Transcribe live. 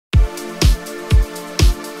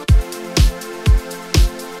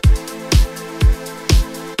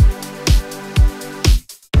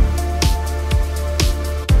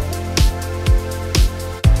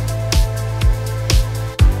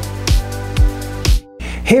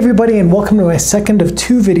Hey everybody, and welcome to my second of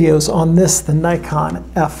two videos on this, the Nikon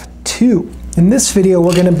F2. In this video,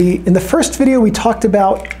 in the first video we talked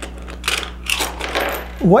about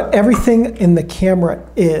what everything in the camera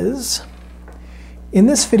is. In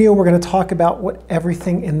this video, we're going to talk about what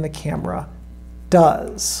everything in the camera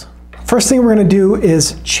does. First thing we're going to do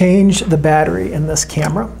is change the battery in this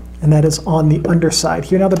camera, and that is on the underside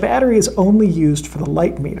here. Now the battery is only used for the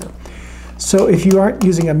light meter. So if you aren't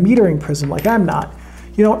using a metering prism like I'm not,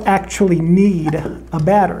 you don't actually need a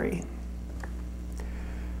battery.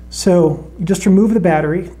 So you just remove the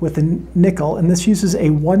battery with a nickel, and this uses a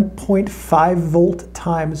 1.5 volt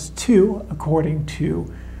times 2 according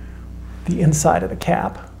to the inside of the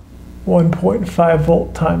cap. 1.5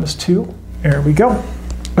 volt times 2. There we go.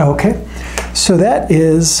 Okay, so that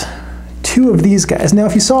is two of these guys. Now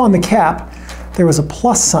if you saw on the cap, there was a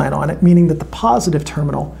plus sign on it, meaning that the positive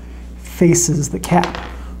terminal faces the cap.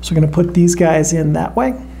 So we're going to put these guys in that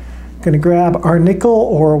way. Going to grab our nickel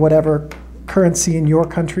or whatever currency in your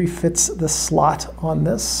country fits the slot on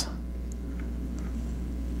this.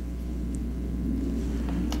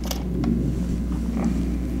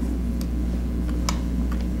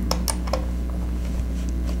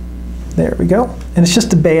 There we go. And it's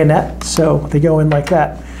just a bayonet, so they go in like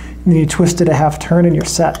that. And then you twist it a half turn and you're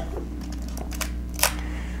set.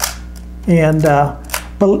 And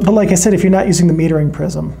but like I said, if you're not using the metering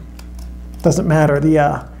prism, doesn't matter.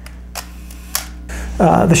 The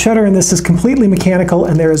shutter in this is completely mechanical,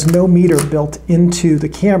 and there is no meter built into the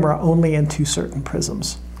camera, only into certain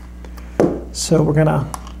prisms. So we're gonna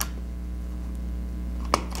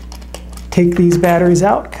take these batteries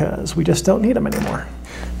out because we just don't need them anymore.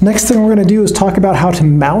 Next thing we're gonna do is talk about how to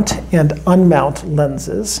mount and unmount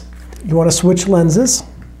lenses. You wanna switch lenses.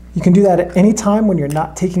 You can do that at any time when you're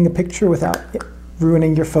not taking a picture without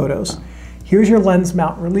ruining your photos. Here's your lens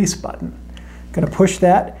mount release button. I'm going to push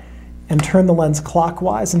that and turn the lens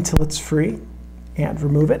clockwise until it's free and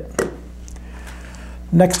remove it.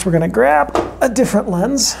 Next we're going to grab a different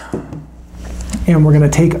lens, and we're going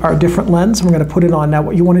to take our different lens and we're going to put it on. Now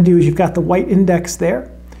what you want to do is you've got the white index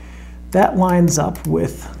there. That lines up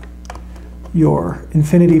with your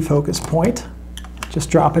infinity focus point.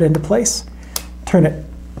 Just drop it into place. Turn it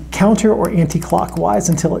counter or anti-clockwise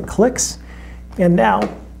until it clicks. And now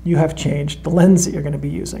you have changed the lens that you're going to be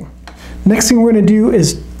using. Next thing we're going to do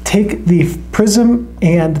is take the prism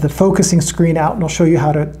and the focusing screen out, and I'll show you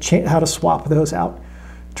how to swap those out.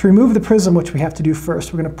 To remove the prism, which we have to do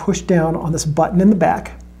first, we're going to push down on this button in the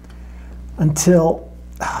back until,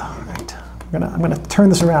 I'm going to turn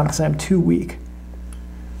this around because I'm too weak,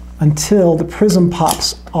 until the prism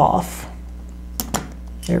pops off.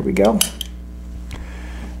 There we go.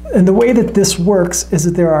 And the way that this works is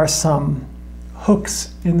that there are some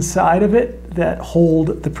hooks inside of it that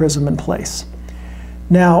hold the prism in place.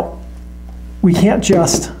 Now, we can't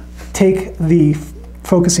just take the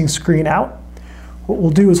focusing screen out. What we'll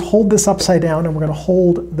do is hold this upside down, and we're going to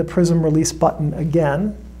hold the prism release button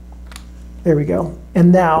again. There we go.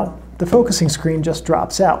 And now the focusing screen just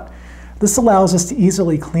drops out. This allows us to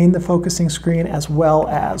easily clean the focusing screen as well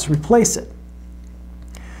as replace it.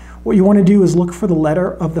 What you want to do is look for the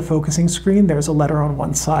letter of the focusing screen. There's a letter on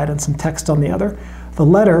one side and some text on the other. The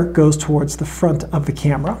letter goes towards the front of the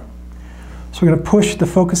camera. So we're going to push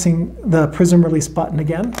the prism release button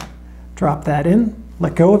again, drop that in,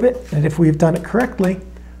 let go of it, and if we've done it correctly,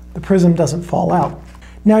 the prism doesn't fall out.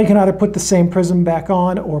 Now you can either put the same prism back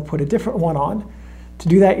on or put a different one on. To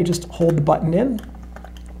do that, you just hold the button in,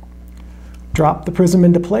 drop the prism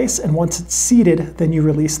into place, and once it's seated, then you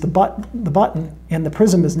release the button, and the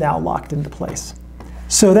prism is now locked into place.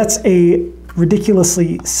 So that's a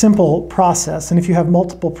ridiculously simple process, and if you have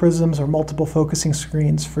multiple prisms or multiple focusing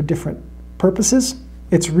screens for different purposes,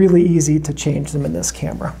 it's really easy to change them in this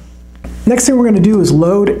camera. Next thing we're going to do is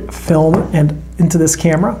load film into this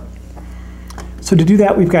camera. So to do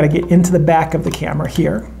that, we've got to get into the back of the camera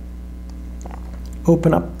here,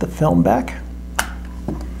 open up the film back.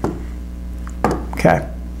 Okay.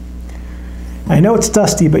 I know it's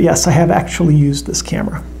dusty, but yes, I have actually used this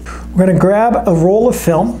camera. We're going to grab a roll of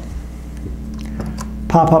film,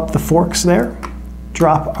 pop up the forks there,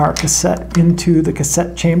 drop our cassette into the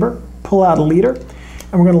cassette chamber, pull out a leader,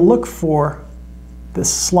 and we're going to look for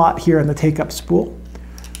this slot here in the take-up spool.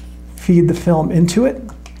 Feed the film into it.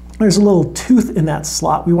 There's a little tooth in that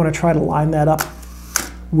slot. We want to try to line that up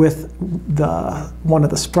with one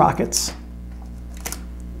of the sprockets.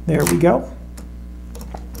 There we go.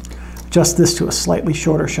 Adjust this to a slightly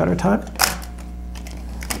shorter shutter time.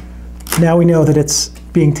 Now we know that it's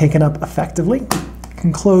being taken up effectively. You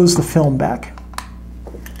can close the film back.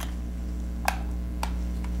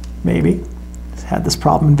 Maybe. Had this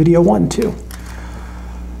problem in video 1 too.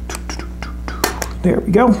 There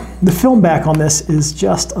we go. The film back on this is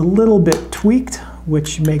just a little bit tweaked,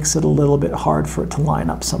 which makes it a little bit hard for it to line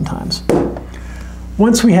up sometimes.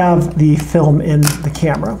 Once we have the film in the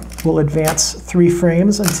camera, we'll advance 3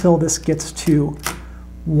 frames until this gets to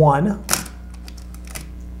 1.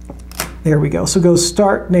 There we go. So go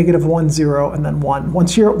start, -1, 0, and then 1.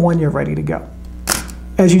 Once you're at 1, you're ready to go.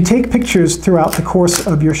 As you take pictures throughout the course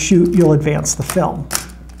of your shoot, you'll advance the film.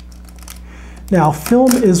 Now,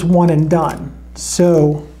 film is one and done,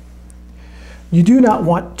 so you do not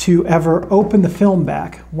want to ever open the film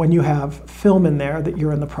back when you have film in there that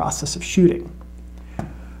you're in the process of shooting.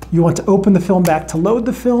 You want to open the film back to load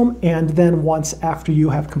the film, and then once after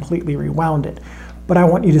you have completely rewound it. But I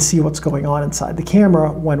want you to see what's going on inside the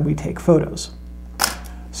camera when we take photos.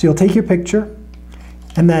 So you'll take your picture,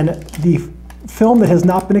 and then the film that has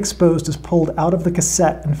not been exposed is pulled out of the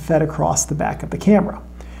cassette and fed across the back of the camera.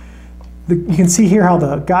 You can see here how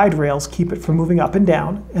the guide rails keep it from moving up and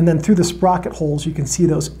down, and then through the sprocket holes you can see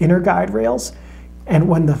those inner guide rails, and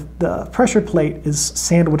when the pressure plate is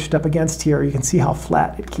sandwiched up against here, you can see how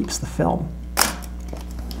flat it keeps the film.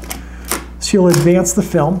 So you'll advance the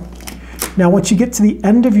film. Now once you get to the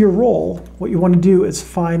end of your roll, what you want to do is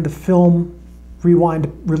find the film rewind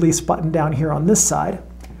release button down here on this side,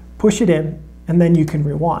 push it in, and then you can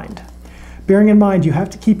rewind. Bearing in mind, you have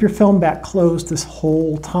to keep your film back closed this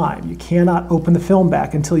whole time. You cannot open the film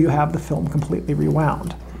back until you have the film completely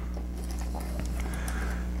rewound.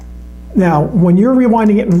 Now, when you're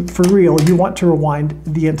rewinding it for real, you want to rewind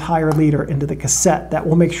the entire leader into the cassette. That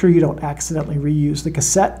will make sure you don't accidentally reuse the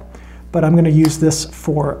cassette, but I'm going to use this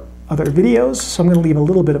for other videos, so I'm going to leave a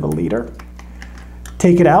little bit of a leader.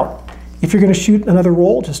 Take it out. If you're going to shoot another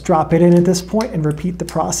roll, just drop it in at this point and repeat the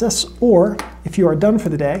process, or if you are done for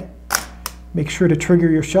the day, make sure to trigger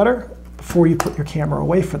your shutter before you put your camera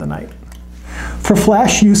away for the night. For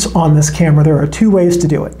flash use on this camera, there are 2 ways to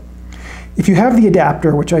do it. If you have the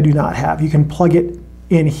adapter, which I do not have, you can plug it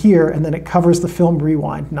in here and then it covers the film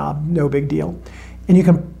rewind knob, no big deal. And you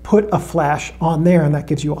can put a flash on there and that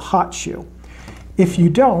gives you a hot shoe. If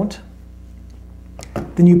you don't,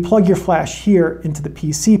 then you plug your flash here into the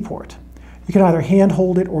PC port. You can either hand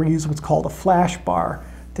hold it or use what's called a flash bar,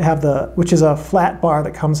 to have which is a flat bar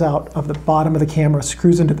that comes out of the bottom of the camera,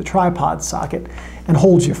 screws into the tripod socket, and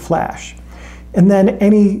holds your flash. And then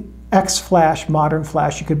any X flash, modern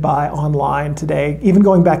flash you could buy online today, even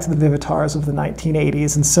going back to the Vivitars of the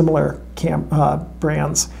 1980s and similar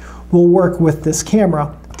brands, will work with this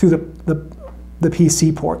camera through the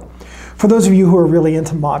PC port. For those of you who are really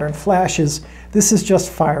into modern flashes, this is just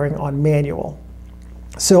firing on manual.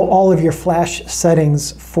 So all of your flash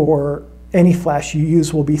settings for any flash you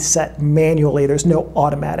use will be set manually. There's no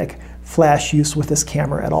automatic flash use with this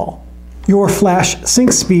camera at all. Your flash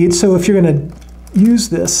sync speed, so if you're going to use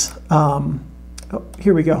this, oh,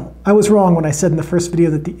 here we go. I was wrong when I said in the first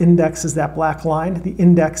video that the index is that black line. The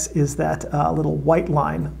index is that little white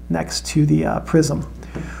line next to the prism.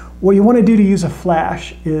 What you want to do to use a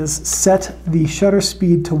flash is set the shutter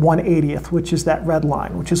speed to 1/80th, which is that red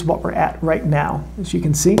line, which is what we're at right now, as you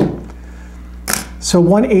can see. So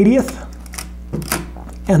 1/80th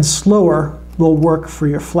and slower will work for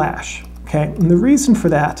your flash, okay? And the reason for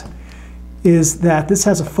that is that this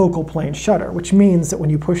has a focal plane shutter, which means that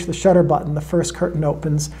when you push the shutter button, the first curtain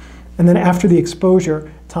opens, and then after the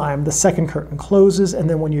exposure time, the second curtain closes, and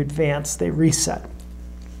then when you advance, they reset.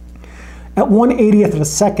 At 1/80th of a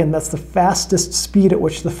second, that's the fastest speed at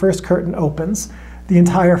which the first curtain opens. The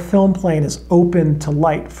entire film plane is open to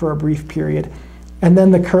light for a brief period, and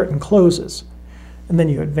then the curtain closes, and then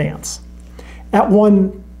you advance. At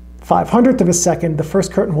 1/500th of a second, the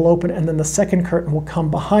first curtain will open, and then the second curtain will come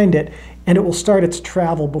behind it, and it will start its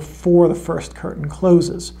travel before the first curtain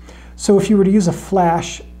closes. So if you were to use a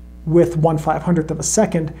flash with 1/500th of a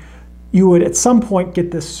second, you would at some point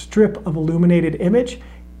get this strip of illuminated image,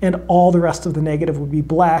 and all the rest of the negative would be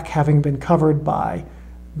black, having been covered by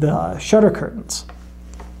the shutter curtains.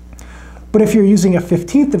 But if you're using a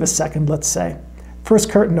 15th of a second, let's say, first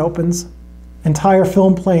curtain opens, entire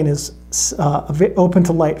film plane is open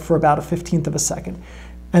to light for about a 15th of a second,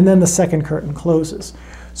 and then the second curtain closes.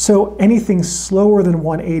 So anything slower than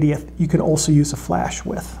 1/80th, you can also use a flash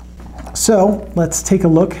with. So let's take a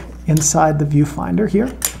look inside the viewfinder here.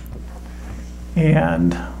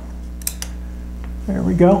 And there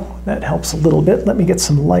we go. That helps a little bit. Let me get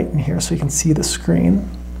some light in here so you can see the screen.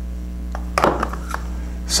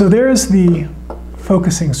 So there's the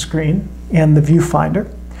focusing screen and the viewfinder.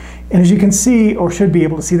 And as you can see, or should be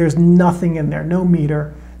able to see, there's nothing in there, no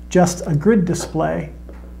meter, just a grid display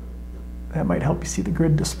That might help you see the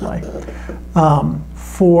grid display.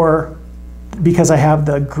 Because I have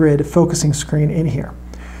the grid focusing screen in here.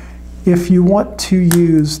 If you want to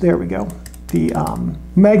use, there we go, the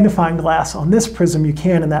magnifying glass on this Prism, you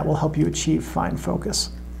can, and that will help you achieve fine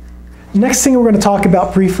focus. Next thing we're going to talk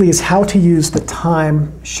about briefly is how to use the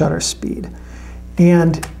time shutter speed.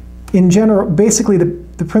 And in general, basically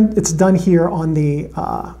it's done here on the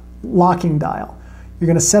locking dial. You're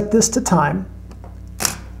going to set this to time,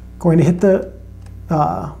 going to hit the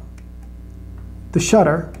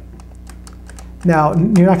shutter. Now,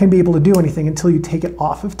 you're not going to be able to do anything until you take it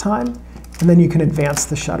off of time, and then you can advance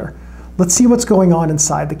the shutter. Let's see what's going on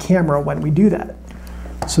inside the camera when we do that.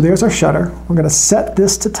 So there's our shutter. We're going to set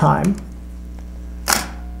this to time.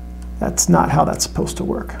 That's not how that's supposed to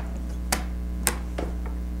work.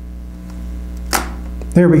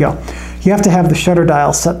 There we go. You have to have the shutter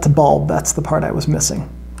dial set to bulb. That's the part I was missing.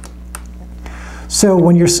 So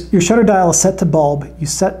when your shutter dial is set to bulb, you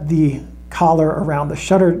set the collar around the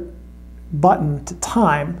shutter button to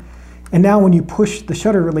time, and now when you push the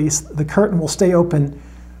shutter release, the curtain will stay open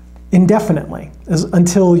indefinitely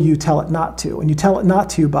until you tell it not to. And you tell it not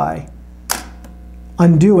to by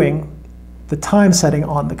undoing the time setting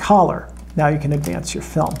on the collar. Now you can advance your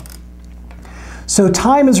film. So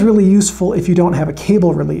time is really useful if you don't have a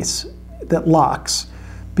cable release that locks,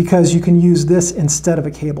 because you can use this instead of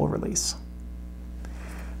a cable release.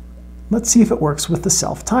 Let's see if it works with the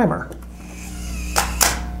self timer.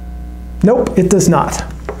 Nope, it does not.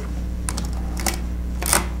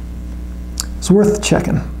 It's worth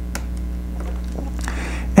checking.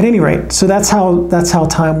 At any rate, so that's how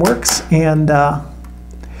time works, and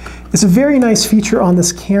it's a very nice feature on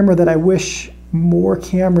this camera that I wish more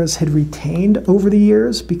cameras had retained over the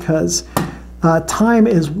years, because time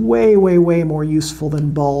is way, way, way more useful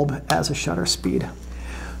than bulb as a shutter speed.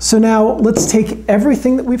 So now let's take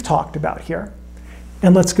everything that we've talked about here,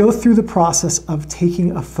 and let's go through the process of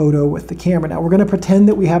taking a photo with the camera. Now we're going to pretend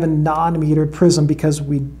that we have a non-metered Prism, because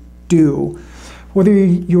we do. Whether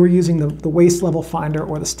you're using the waist level finder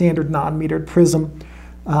or the standard non-metered Prism,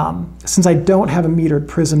 since I don't have a metered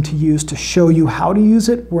Prism to use to show you how to use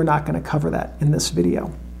it, we're not going to cover that in this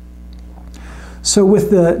video. So with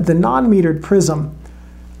the non-metered Prism,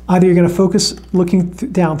 either you're going to focus looking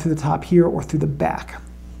down through the top here or through the back.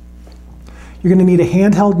 You're going to need a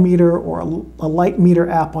handheld meter or a light meter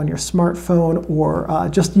app on your smartphone, or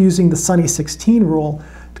just using the Sunny 16 rule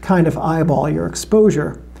to kind of eyeball your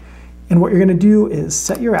exposure. And what you're going to do is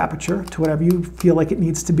set your aperture to whatever you feel like it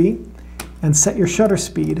needs to be, and set your shutter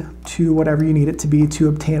speed to whatever you need it to be to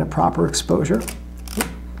obtain a proper exposure.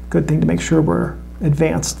 Good thing to make sure we're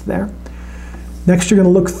advanced there. Next, you're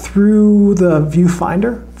going to look through the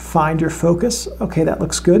viewfinder, find your focus. Okay, that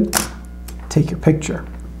looks good. Take your picture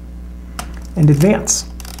and advance.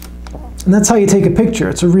 And that's how you take a picture.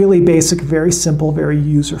 It's a really basic, very simple, very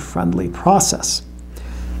user-friendly process.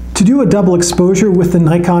 To do a double exposure with the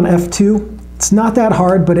Nikon F2, it's not that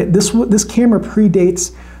hard, but this camera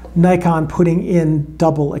predates Nikon putting in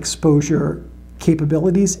double exposure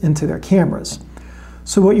capabilities into their cameras.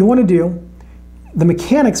 So what you want to do, the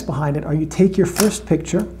mechanics behind it are you take your first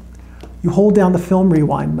picture, you hold down the film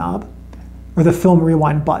rewind knob, or the film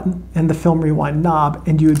rewind button and the film rewind knob,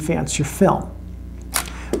 and you advance your film.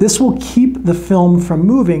 This will keep the film from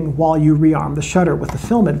moving while you rearm the shutter with the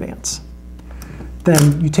film advance.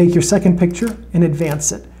 Then you take your second picture and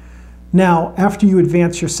advance it. Now, after you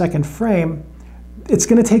advance your second frame, it's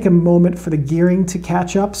going to take a moment for the gearing to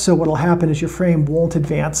catch up, so what will happen is your frame won't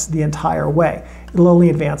advance the entire way. It'll only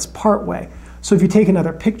advance part way. So if you take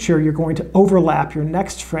another picture, you're going to overlap your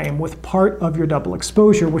next frame with part of your double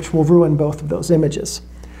exposure, which will ruin both of those images.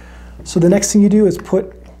 So the next thing you do is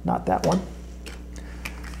put, not that one,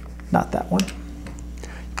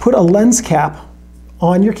 put a lens cap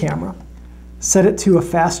on your camera, set it to a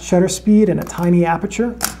fast shutter speed and a tiny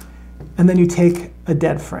aperture, and then you take a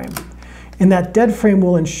dead frame. And that dead frame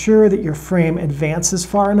will ensure that your frame advances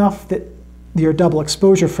far enough, that your double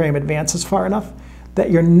exposure frame advances far enough, that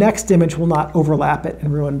your next image will not overlap it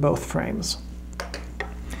and ruin both frames.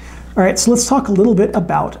 All right, so let's talk a little bit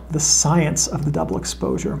about the science of the double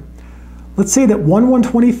exposure. Let's say that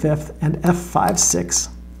 1/125th and f5.6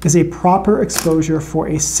 is a proper exposure for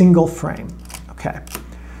a single frame. Okay.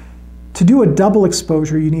 To do a double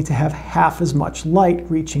exposure, you need to have half as much light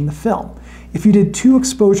reaching the film. If you did two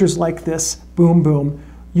exposures like this, boom, boom,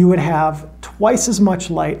 you would have twice as much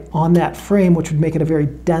light on that frame, which would make it a very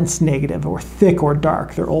dense negative, or thick or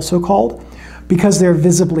dark, they're also called, because they're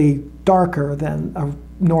visibly darker than a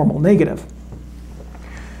normal negative.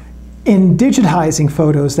 In digitizing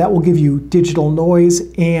photos, that will give you digital noise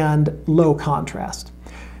and low contrast.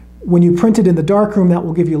 When you print it in the darkroom, that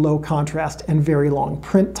will give you low contrast and very long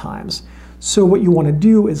print times. So what you want to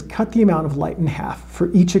do is cut the amount of light in half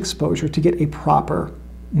for each exposure to get a proper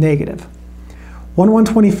negative.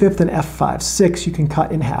 1/125th and f5.6 you can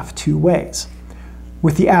cut in half two ways.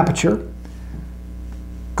 With the aperture,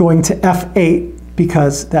 going to f8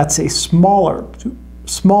 because that's a smaller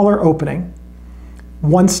opening.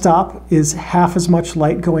 One stop is half as much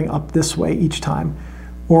light going up this way each time,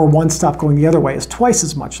 or one stop going the other way is twice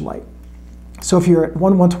as much light. So if you're at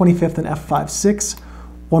 1/125th and f5.6,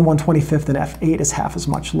 1/125th and f8 is half as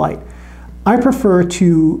much light. I prefer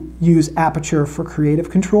to use aperture for creative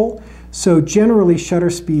control, so generally shutter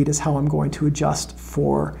speed is how I'm going to adjust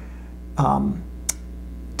for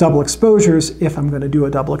double exposures if I'm going to do a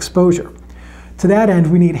double exposure. To that end,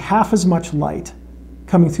 we need half as much light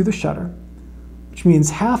coming through the shutter, which means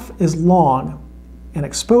half as long an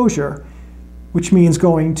exposure, which means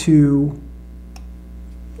going to,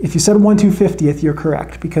 if you said 1/250th, you're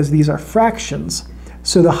correct, because these are fractions.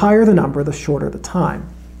 So the higher the number, the shorter the time.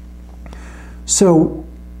 So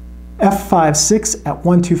f5.6 at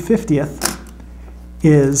 1/250th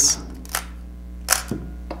is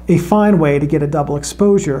a fine way to get a double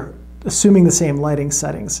exposure, assuming the same lighting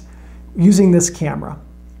settings, using this camera,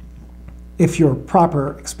 if your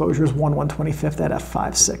proper exposure is 1/125th at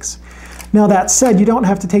f5.6. Now that said, you don't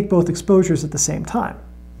have to take both exposures at the same time.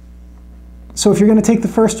 So if you're going to take the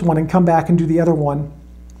first one and come back and do the other one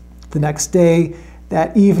the next day,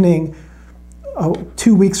 that evening,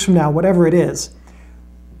 2 weeks from now, whatever it is,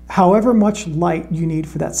 however much light you need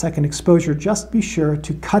for that second exposure, just be sure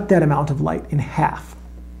to cut that amount of light in half,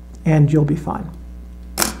 and you'll be fine.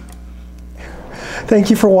 Thank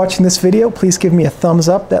you for watching this video. Please give me a thumbs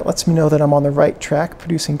up. That lets me know that I'm on the right track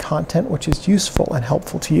producing content which is useful and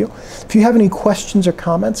helpful to you. If you have any questions or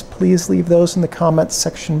comments, please leave those in the comments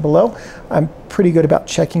section below. I'm pretty good about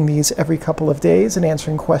checking these every couple of days and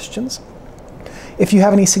answering questions. If you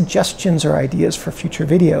have any suggestions or ideas for future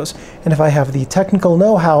videos, and if I have the technical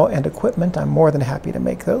know-how and equipment, I'm more than happy to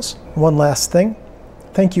make those. One last thing.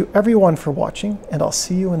 Thank you everyone for watching, and I'll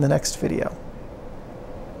see you in the next video.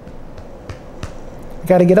 I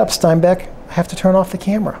gotta get up, Steinbeck. I have to turn off the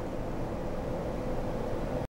camera.